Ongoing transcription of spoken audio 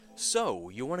So,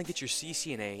 you want to get your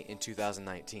CCNA in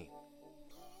 2019.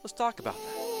 Let's talk about that.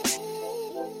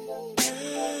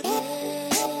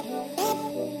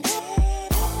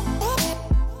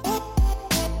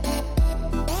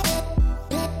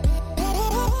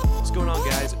 What's going on,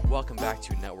 guys? Welcome back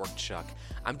to Network Chuck.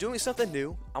 I'm doing something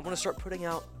new. I'm going to start putting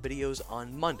out videos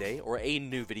on Monday, or a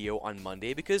new video on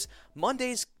Monday, because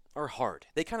Mondays are hard.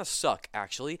 They kind of suck,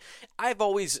 actually. I've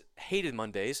always hated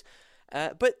Mondays,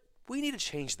 but we need to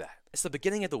change that. It's the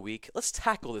beginning of the week. Let's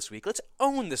tackle this week. Let's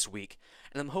own this week.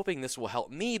 And I'm hoping this will help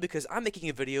me because I'm making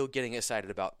a video getting excited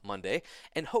about Monday.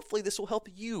 And hopefully this will help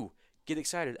you get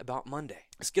excited about Monday.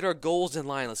 Let's get our goals in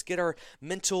line. Let's get our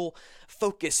mental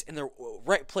focus in the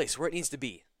right place where it needs to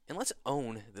be. And let's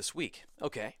own this week.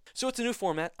 Okay, so it's a new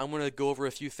format. I'm going to go over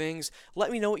a few things. Let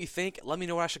me know what you think. Let me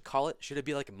know what I should call it. Should it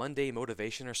be like Monday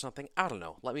motivation or something? I don't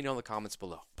know. Let me know in the comments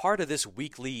below. Part of this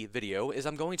weekly video is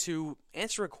I'm going to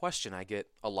answer a question I get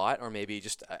a lot, or maybe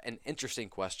just an interesting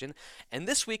question. And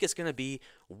this week it's going to be,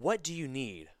 what do you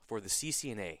need for the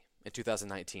CCNA in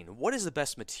 2019? What is the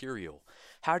best material?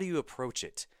 How do you approach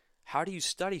it? How do you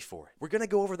study for it? We're going to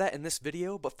go over that in this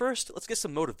video, but first, let's get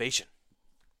some motivation.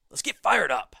 Let's get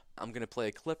fired up. I'm going to play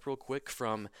a clip real quick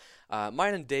from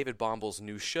mine and David Bomble's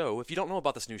new show. If you don't know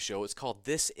about this new show, it's called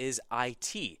This Is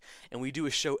IT. And we do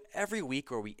a show every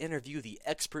week where we interview the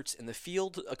experts in the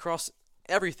field across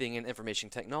everything in information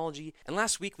technology. And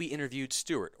last week we interviewed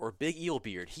Stuart, or Big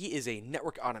Eelbeard. He is a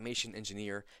network automation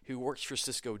engineer who works for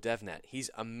Cisco DevNet. He's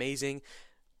amazing.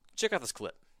 Check out this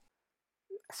clip.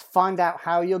 Find out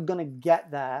how you're going to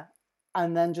get there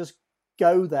and then just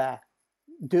go there.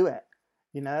 Do it.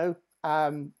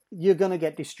 You're going to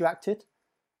get distracted,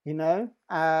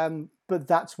 but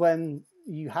that's when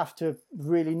you have to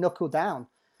really knuckle down.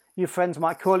 Your friends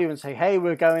might call you and say, hey,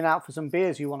 we're going out for some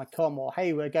beers, you want to come? Or,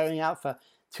 hey, we're going out for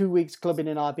 2 weeks clubbing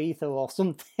in Ibiza or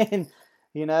something.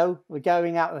 We're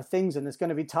going out for things, and there's going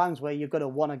to be times where you're going to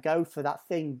want to go for that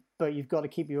thing, but you've got to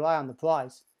keep your eye on the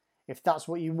prize. If that's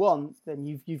what you want, then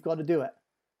you've got to do it.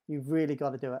 You've really got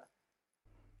to do it.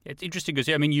 It's interesting because,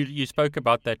 you spoke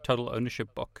about that total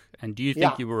ownership book. And do you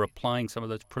think you were applying some of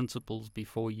those principles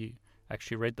before you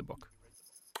actually read the book?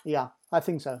 Yeah, I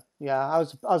think so. Yeah, I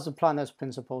was applying those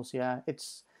principles. Yeah,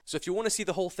 So if you want to see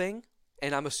the whole thing,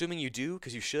 and I'm assuming you do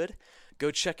because you should, go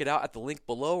check it out at the link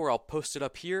below, or I'll post it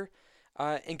up here.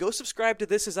 And go subscribe to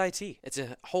This Is IT. It's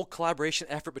a whole collaboration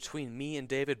effort between me and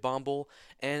David Bomble,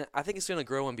 and I think it's going to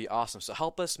grow and be awesome. So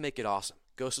help us make it awesome.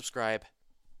 Go subscribe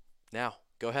now.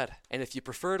 Go ahead. And if you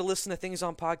prefer to listen to things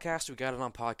on podcast, we got it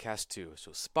on podcast too.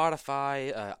 So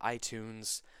Spotify,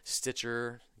 iTunes,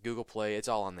 Stitcher, Google Play, it's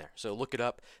all on there. So look it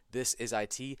up. This Is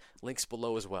IT. Links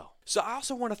below as well. So I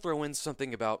also want to throw in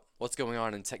something about what's going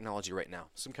on in technology right now.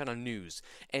 Some kind of news.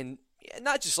 And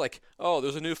not just like, oh,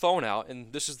 there's a new phone out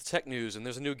and this is the tech news and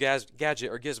there's a new gadget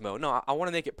or gizmo. No, I want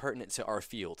to make it pertinent to our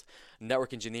field.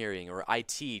 Network engineering or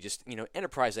IT, just,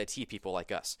 enterprise IT people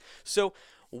like us. So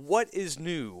what is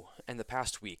new in the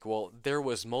past week? Well, there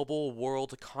was Mobile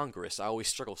World Congress. I always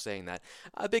struggle saying that.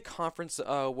 A big conference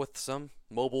with some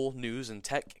mobile news and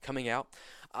tech coming out.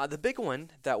 The big one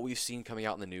that we've seen coming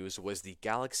out in the news was the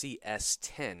Galaxy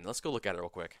S10. Let's go look at it real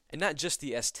quick. And not just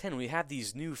the S10, we have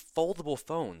these new foldable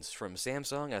phones from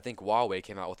Samsung. I think Huawei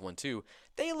came out with one too.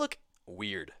 They look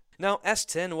weird. Now,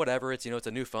 S10, whatever, it's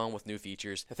a new phone with new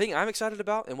features. The thing I'm excited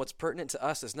about and what's pertinent to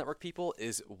us as network people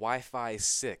is Wi-Fi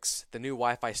 6, the new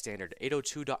Wi-Fi standard,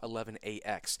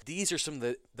 802.11ax. These are some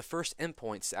of the first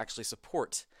endpoints to actually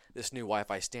support this new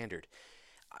Wi-Fi standard.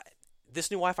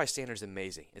 This new Wi-Fi standard is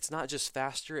amazing. It's not just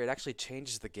faster, it actually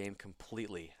changes the game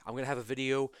completely. I'm going to have a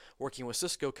video working with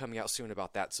Cisco coming out soon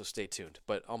about that, so stay tuned.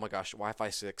 But oh my gosh, Wi-Fi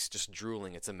 6, just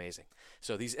drooling, it's amazing.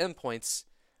 So these endpoints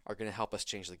are going to help us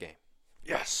change the game.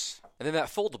 Yes! And then that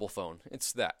foldable phone,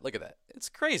 it's that. Look at that. It's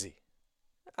crazy.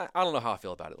 I don't know how I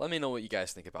feel about it. Let me know what you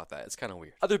guys think about that. It's kind of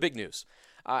weird. Other big news.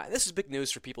 This is big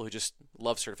news for people who just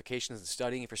love certifications and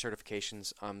studying for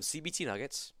certifications. CBT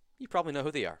Nuggets. You probably know who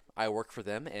they are. I work for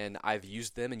them, and I've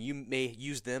used them, and you may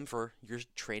use them for your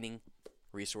training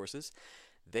resources.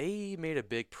 They made a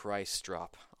big price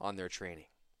drop on their training.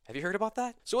 Have you heard about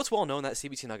that? So it's well known that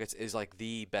CBT Nuggets is like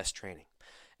the best training.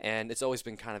 And it's always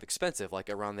been kind of expensive, like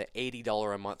around the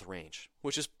 $80 a month range,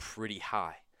 which is pretty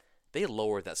high. They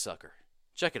lowered that sucker.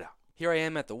 Check it out. Here I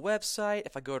am at the website.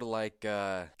 If I go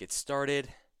to get started.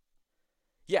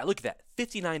 Yeah, look at that.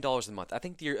 $59 a month. I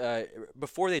think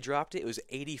before they dropped it, it was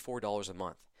 $84 a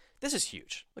month. This is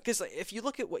huge. Because if you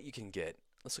look at what you can get,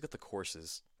 let's look at the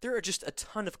courses. There are just a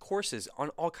ton of courses on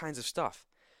all kinds of stuff.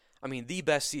 I mean, the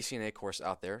best CCNA course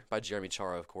out there, by Jeremy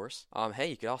Chara, of course.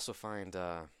 Hey, you could also find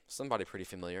somebody pretty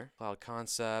familiar. Cloud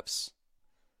Concepts.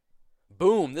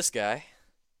 Boom, this guy.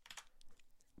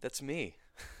 That's me.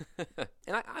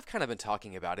 And I've kind of been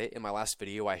talking about it. In my last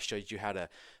video, I showed you how to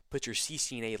put your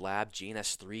CCNA Lab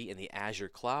GNS3 in the Azure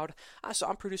cloud. So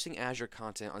I'm producing Azure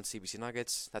content on CBC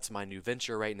Nuggets. That's my new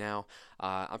venture right now.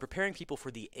 I'm preparing people for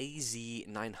the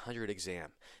AZ900 exam,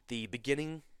 the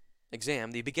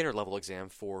beginner level exam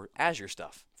for Azure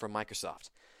stuff from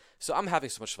Microsoft. So I'm having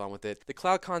so much fun with it. The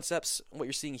cloud concepts, what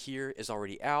you're seeing here, is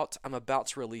already out. I'm about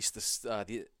to release this,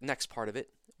 the next part of it,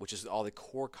 which is all the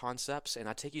core concepts, and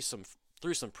I take you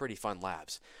through some pretty fun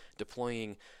labs,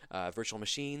 deploying virtual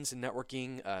machines and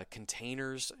networking,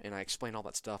 containers, and I explain all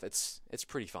that stuff. It's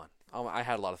pretty fun. I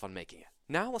had a lot of fun making it.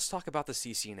 Now let's talk about the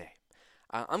CCNA.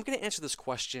 I'm going to answer this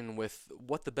question with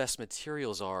what the best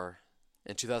materials are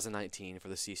in 2019 for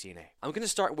the CCNA. I'm going to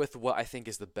start with what I think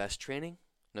is the best training,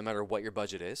 no matter what your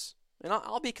budget is. And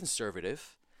I'll be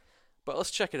conservative, but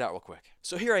let's check it out real quick.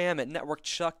 So here I am at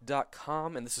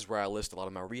networkchuck.com, and this is where I list a lot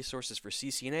of my resources for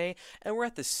CCNA, and we're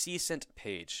at the CCENT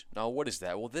page. Now, what is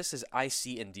that? Well, this is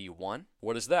ICND1.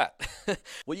 What is that?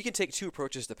 Well, you can take two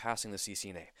approaches to passing the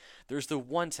CCNA. There's the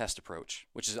one test approach,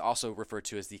 which is also referred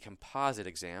to as the composite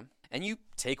exam, and you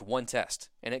take one test,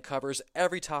 and it covers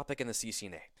every topic in the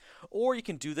CCNA. Or you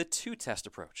can do the two-test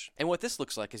approach. And what this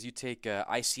looks like is you take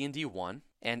ICND1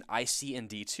 and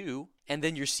ICND2, and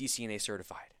then you're CCNA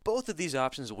certified. Both of these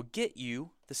options will get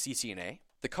you the CCNA.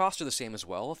 The costs are the same as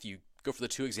well. If you go for the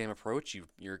two-exam approach,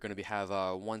 you're going to have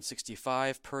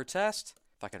 $165 per test,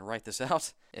 if I can write this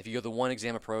out. If you go the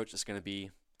one-exam approach, it's going to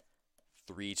be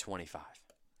 $325.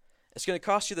 It's going to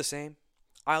cost you the same.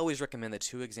 I always recommend the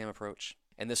two-exam approach.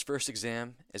 And this first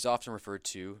exam is often referred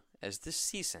to as the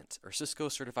CCENT, or Cisco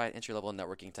Certified Entry-Level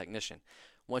Networking Technician.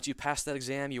 Once you pass that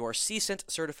exam, you are CCENT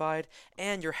certified,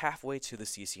 and you're halfway to the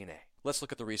CCNA. Let's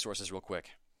look at the resources real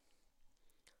quick.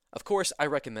 Of course, I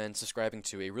recommend subscribing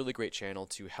to a really great channel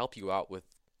to help you out with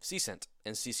CCENT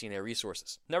and CCNA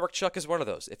resources. Network Chuck is one of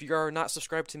those. If you are not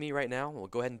subscribed to me right now, well,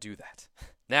 go ahead and do that.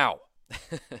 Now!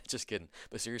 Just kidding,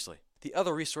 but seriously. The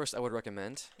other resource I would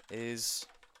recommend is...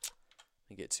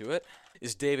 get to it,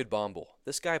 is David Bombal.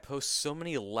 This guy posts so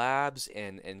many labs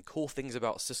and cool things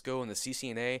about Cisco and the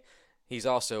CCNA. He's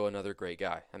also another great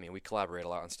guy. I mean, we collaborate a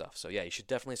lot on stuff. So yeah, you should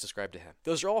definitely subscribe to him.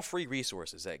 Those are all free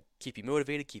resources that keep you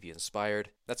motivated, keep you inspired.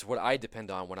 That's what I depend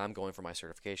on when I'm going for my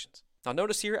certifications. Now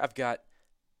notice here I've got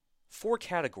 4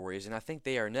 categories, and I think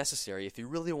they are necessary if you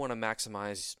really want to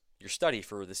maximize your study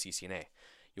for the CCNA.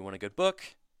 You want a good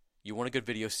book, you want a good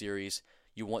video series,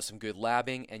 you want some good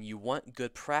labbing, and you want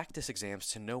good practice exams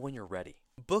to know when you're ready.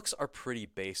 Books are pretty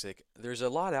basic. There's a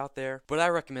lot out there, but I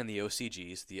recommend the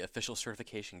OCGs, the official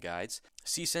certification guides.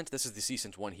 CCENT, this is the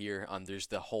CCENT one here. There's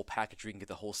the whole package where you can get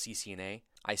the whole CCNA,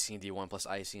 ICND1 plus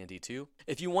ICND2.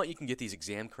 If you want, you can get these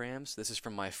exam crams. This is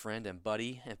from my friend and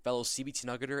buddy and fellow CBT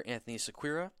Nuggeter, Anthony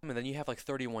Sequira. And then you have like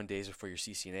 31 days before your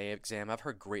CCNA exam. I've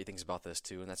heard great things about this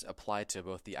too, and that's applied to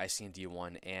both the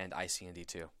ICND1 and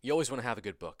ICND2. You always want to have a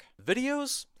good book.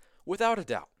 Videos, without a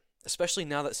doubt. Especially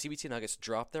now that CBT Nuggets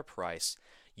dropped their price,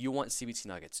 you want CBT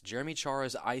Nuggets. Jeremy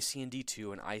Chara's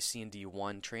ICND2 and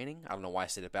ICND1 training, I don't know why I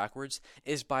said it backwards,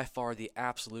 is by far the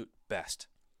absolute best.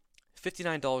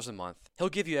 $59 a month. He'll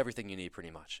give you everything you need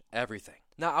pretty much. Everything.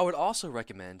 Now, I would also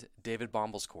recommend David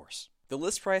Bombal's course. The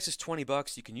list price is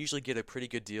 $20. You can usually get a pretty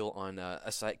good deal on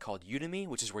a site called Udemy,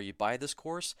 which is where you buy this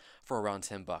course, for around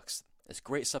 $10. It's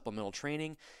great supplemental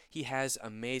training. He has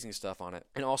amazing stuff on it.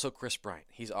 And also Chris Bryant.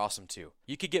 He's awesome too.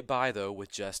 You could get by though with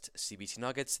just CBT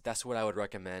Nuggets. That's what I would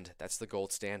recommend. That's the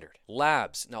gold standard.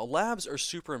 Labs. Now labs are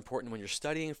super important when you're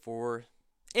studying for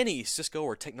any Cisco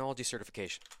or technology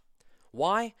certification.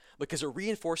 Why? Because it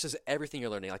reinforces everything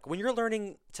you're learning. Like when you're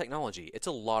learning technology, it's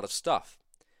a lot of stuff.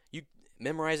 You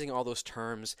memorizing all those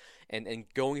terms and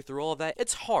going through all of that,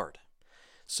 it's hard.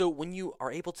 So when you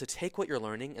are able to take what you're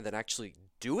learning and then actually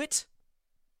do it,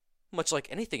 much like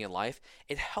anything in life,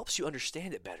 it helps you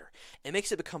understand it better. It makes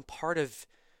it become part of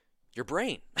your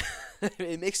brain.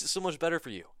 It makes it so much better for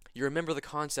you. You remember the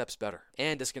concepts better,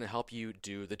 and it's going to help you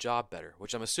do the job better,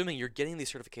 which I'm assuming you're getting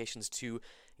these certifications to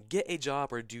get a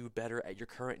job or do better at your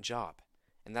current job.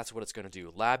 And that's what it's going to do.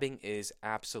 Labbing is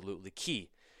absolutely key.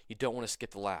 You don't want to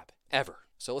skip the lab, ever.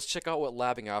 So let's check out what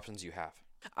labbing options you have.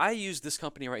 I use this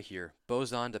company right here,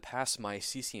 Boson, to pass my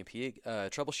CCNP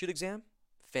troubleshoot exam.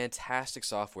 Fantastic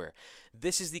software.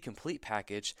 This is the complete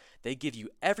package. They give you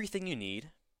everything you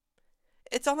need.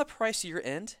 It's on the pricier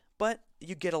end, but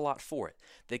you get a lot for it.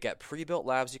 They got pre-built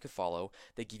labs you can follow.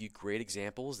 They give you great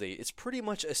examples. It's pretty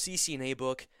much a CCNA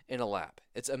book in a lab.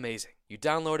 It's amazing. You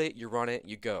download it, you run it,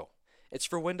 you go. It's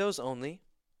for Windows only,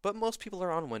 but most people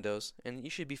are on Windows, and you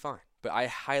should be fine. but I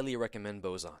highly recommend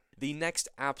Boson. The next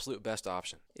absolute best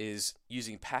option is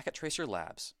using Packet Tracer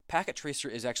Labs. Packet Tracer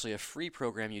is actually a free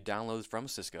program you download from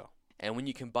Cisco. And when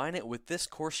you combine it with this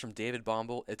course from David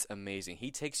Bombal, it's amazing. He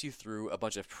takes you through a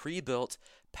bunch of pre-built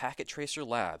Packet Tracer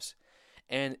Labs,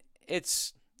 and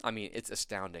it's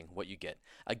astounding what you get.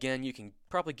 Again, you can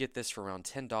probably get this for around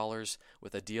 $10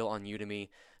 with a deal on Udemy.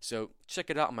 So check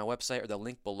it out on my website or the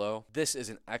link below. This is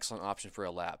an excellent option for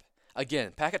a lab.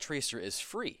 Again, Packet Tracer is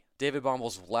free. David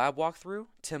Bombal's lab walkthrough,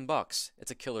 $10. It's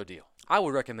a killer deal. I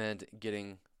would recommend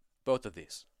getting both of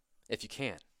these if you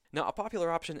can. Now, a popular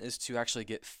option is to actually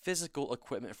get physical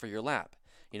equipment for your lab.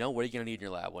 You know, what are you going to need in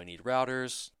your lab? Well, you need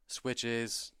routers,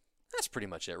 switches. That's pretty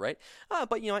much it, right?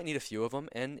 But you might need a few of them,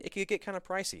 and it can get kind of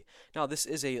pricey. Now, this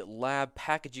is a lab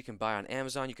package you can buy on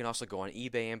Amazon. You can also go on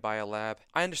eBay and buy a lab.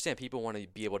 I understand people want to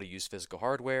be able to use physical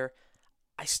hardware.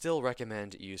 I still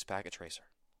recommend use Packet Tracer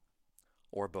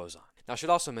or Boson. Now, I should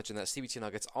also mention that CBT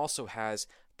Nuggets also has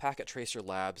Packet Tracer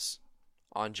Labs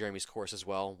on Jeremy's course as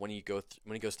well when he goes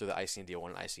through the ICND1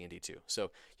 and ICND2.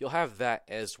 So you'll have that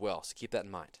as well, so keep that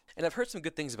in mind. And I've heard some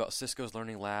good things about Cisco's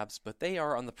Learning Labs, but they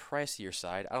are on the pricier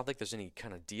side. I don't think there's any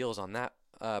kind of deals on that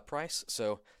price,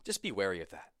 so just be wary of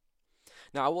that.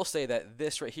 Now, I will say that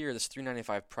this right here, this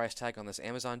 $395 price tag on this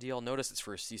Amazon deal, notice it's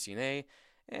for CCNA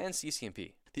and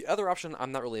CCNP. The other option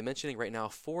I'm not really mentioning right now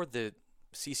for the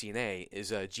CCNA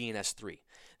is GNS3.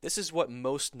 This is what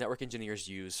most network engineers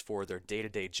use for their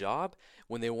day-to-day job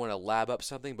when they want to lab up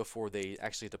something before they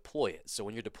actually deploy it. So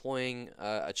when you're deploying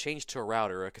a change to a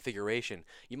router or a configuration,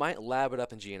 you might lab it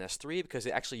up in GNS3 because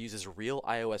it actually uses real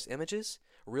iOS images,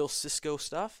 real Cisco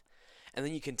stuff, and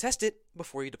then you can test it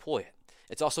before you deploy it.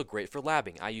 It's also great for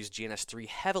labbing. I used GNS3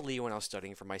 heavily when I was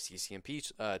studying for my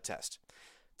CCNP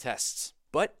tests.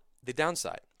 But the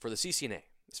downside for the CCNA,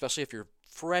 especially if you're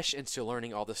fresh into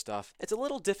learning all this stuff, it's a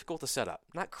little difficult to set up.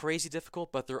 Not crazy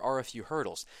difficult, but there are a few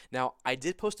hurdles. Now, I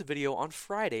did post a video on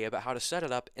Friday about how to set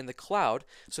it up in the cloud,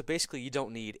 so basically you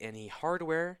don't need any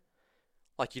hardware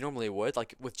like you normally would.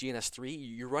 Like with GNS3,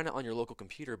 you run it on your local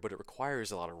computer, but it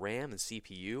requires a lot of RAM and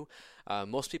CPU.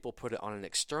 Most people put it on an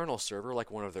external server,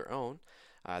 like one of their own.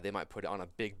 They might put it on a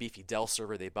big beefy Dell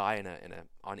server they buy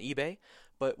on eBay.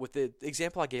 But with the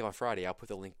example I gave on Friday, I'll put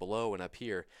the link below and up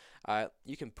here,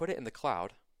 you can put it in the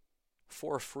cloud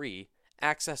for free,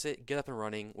 access it, get up and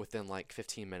running within like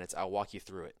 15 minutes. I'll walk you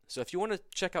through it. So if you want to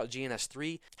check out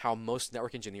GNS3, how most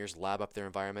network engineers lab up their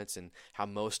environments and how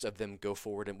most of them go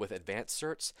forward with advanced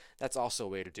certs, that's also a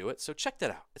way to do it. So check that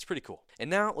out. It's pretty cool.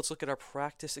 And now let's look at our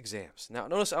practice exams. Now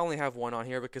notice I only have one on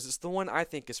here because it's the one I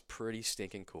think is pretty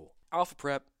stinking cool. Alpha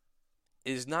Prep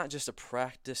is not just a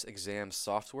practice exam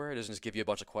software. It doesn't just give you a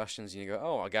bunch of questions and you go,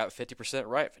 oh, I got 50%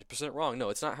 right, 50% wrong. No,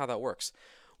 it's not how that works.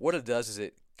 What it does is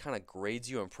it kind of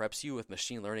grades you and preps you with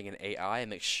machine learning and AI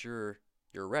and makes sure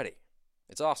you're ready.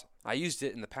 It's awesome. I used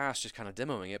it in the past just kind of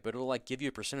demoing it, but it'll like give you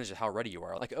a percentage of how ready you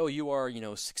are. Like, oh, you are,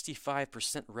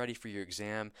 65% ready for your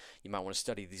exam. You might want to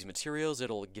study these materials.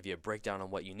 It'll give you a breakdown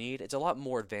on what you need. It's a lot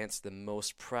more advanced than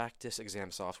most practice exam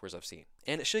softwares I've seen.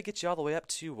 And it should get you all the way up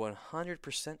to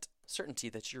 100% certainty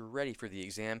that you're ready for the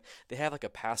exam. They have like a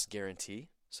pass guarantee,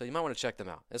 so you might want to check them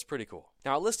out. It's pretty cool.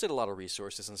 Now, I listed a lot of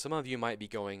resources, and some of you might be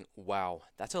going, wow,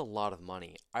 that's a lot of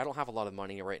money. I don't have a lot of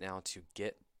money right now to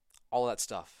get all that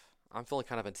stuff. I'm feeling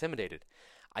kind of intimidated.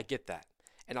 I get that.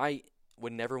 And I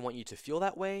would never want you to feel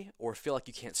that way or feel like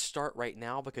you can't start right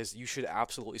now, because you should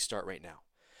absolutely start right now.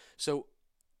 So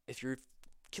if you're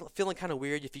feeling kind of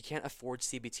weird, if you can't afford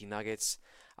CBT Nuggets,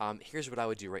 here's what I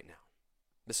would do right now.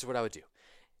 This is what I would do.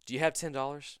 Do you have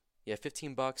 $10? You have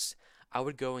 $15? I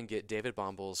would go and get David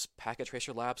Bombal's Packet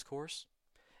Tracer Labs course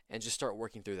and just start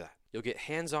working through that. You'll get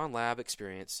hands-on lab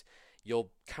experience.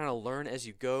 You'll kind of learn as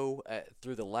you go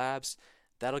through the labs.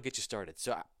 That'll get you started.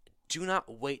 So do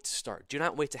not wait to start. Do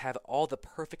not wait to have all the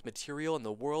perfect material in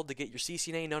the world to get your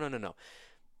CCNA. No.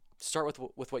 Start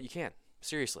with what you can.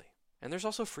 Seriously. And there's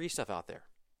also free stuff out there.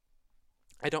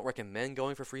 I don't recommend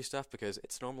going for free stuff because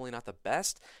it's normally not the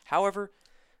best. However,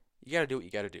 you got to do what you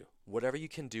got to do. Whatever you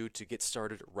can do to get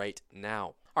started right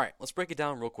now. All right, let's break it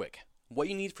down real quick. What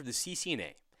you need for the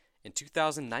CCNA in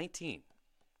 2019.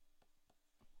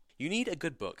 You need a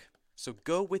good book. So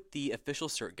go with the official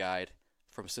cert guide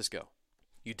from Cisco.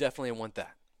 You definitely want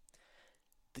that.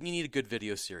 Then you need a good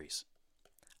video series.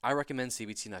 I recommend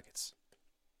CBT Nuggets.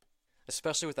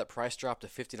 Especially with that price drop to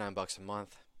 $59 a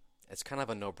month. It's kind of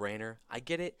a no-brainer. I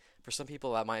get it. For some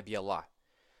people, that might be a lot.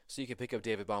 So you can pick up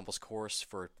David Bombal's course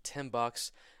for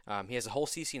 $10. He has a whole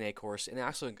CCNA course, and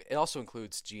it also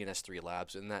includes GNS3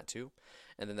 labs in that too.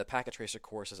 And then the Packet Tracer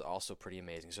course is also pretty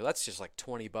amazing. So that's just like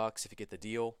 $20 if you get the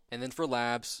deal. And then for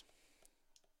labs,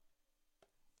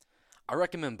 I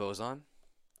recommend Boson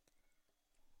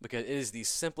because it is the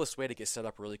simplest way to get set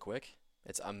up really quick.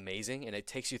 It's amazing, and it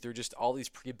takes you through just all these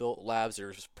pre-built labs that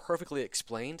are just perfectly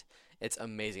explained. It's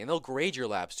amazing. And they'll grade your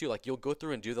labs too. Like, you'll go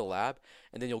through and do the lab,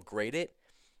 and then you'll grade it,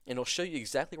 and it'll show you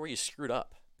exactly where you screwed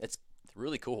up. It's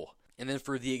really cool. And then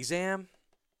for the exam,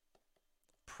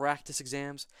 practice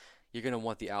exams, you're going to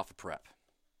want the Alpha Prep.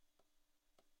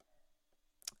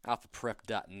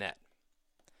 alphaprep.net.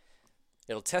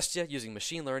 It'll test you using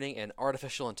machine learning and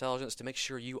artificial intelligence to make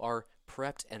sure you are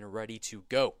prepped and ready to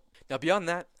go. Now, beyond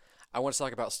that, I want to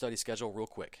talk about study schedule real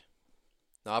quick.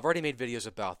 Now, I've already made videos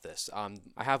about this.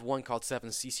 I have one called 7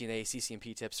 CCNA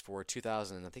CCNP Tips for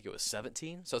 2000, I think it was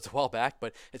 17, so it's a while back,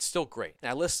 but it's still great. And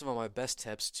I list some of my best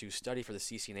tips to study for the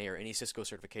CCNA or any Cisco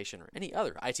certification or any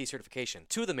other IT certification.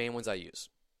 Two of the main ones I use,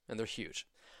 and they're huge.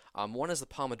 One is the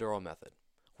Pomodoro method,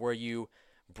 where you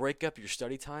break up your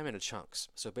study time into chunks.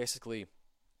 So basically,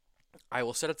 I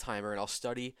will set a timer and I'll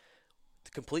study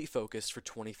the complete focus for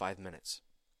 25 minutes.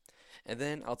 And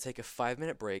then I'll take a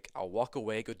 5-minute break. I'll walk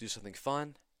away, go do something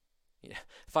fun. Yeah,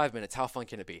 5 minutes, how fun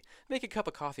can it be? Make a cup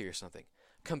of coffee or something.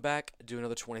 Come back, do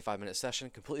another 25-minute session,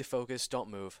 completely focused,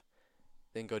 don't move.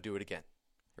 Then go do it again.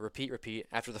 Repeat, repeat.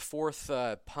 After the fourth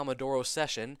Pomodoro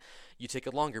session, you take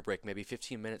a longer break, maybe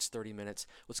 15 minutes, 30 minutes.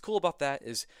 What's cool about that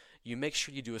is you make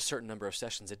sure you do a certain number of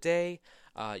sessions a day.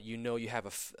 You know you have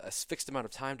a fixed amount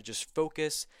of time to just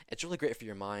focus. It's really great for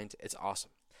your mind. It's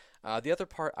awesome. The other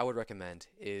part I would recommend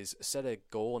is set a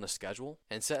goal and a schedule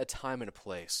and set a time and a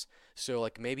place. So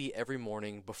like maybe every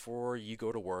morning before you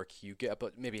go to work, you get up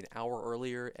maybe an hour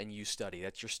earlier and you study.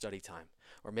 That's your study time.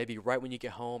 Or maybe right when you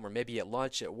get home, or maybe at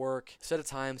lunch, at work. Set a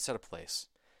time, set a place.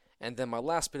 And then my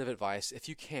last bit of advice, if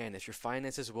you can, if your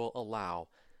finances will allow,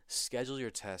 schedule your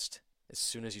test as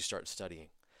soon as you start studying.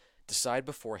 Decide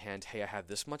beforehand, hey, I have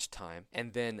this much time,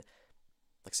 and then,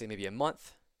 like say maybe a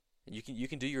month, and you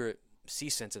can do your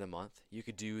CCNT in a month. You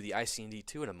could do the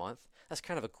ICND2 in a month. That's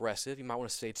kind of aggressive. You might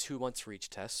want to say 2 months for each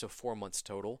test, so 4 months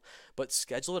total. But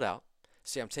schedule it out.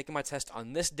 Say I'm taking my test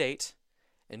on this date,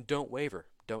 and don't waver.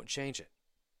 Don't change it.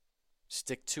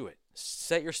 Stick to it.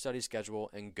 Set your study schedule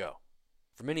and go.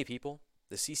 For many people,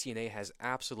 the CCNA has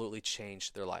absolutely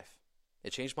changed their life.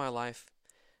 It changed my life.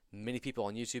 Many people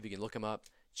on YouTube, you can look them up,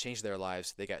 changed their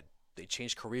lives. They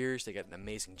changed careers. They got an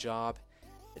amazing job.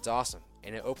 It's awesome,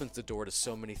 and it opens the door to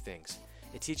so many things.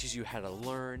 It teaches you how to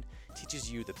learn,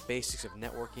 teaches you the basics of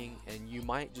networking, and you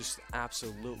might just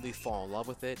absolutely fall in love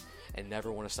with it and never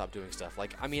want to stop doing stuff.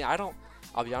 Like, I mean,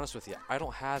 I'll be honest with you, I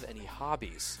don't have any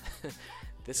hobbies.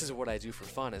 This is what I do for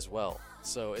fun as well.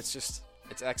 So it's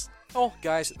excellent. Oh,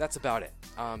 guys, that's about it.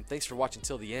 Thanks for watching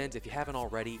till the end. If you haven't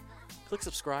already, click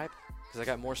subscribe, because I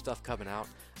got more stuff coming out.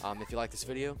 If you like this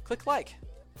video, click like.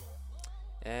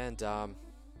 And,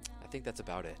 I think that's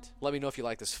about it. Let me know if you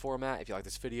like this format, if you like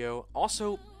this video.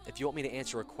 Also, if you want me to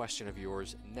answer a question of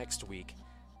yours next week,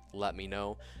 let me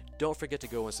know. Don't forget to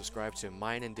go and subscribe to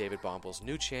mine and David Bomble's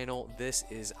new channel. This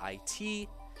is IT.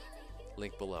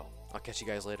 Link below. I'll catch you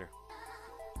guys later.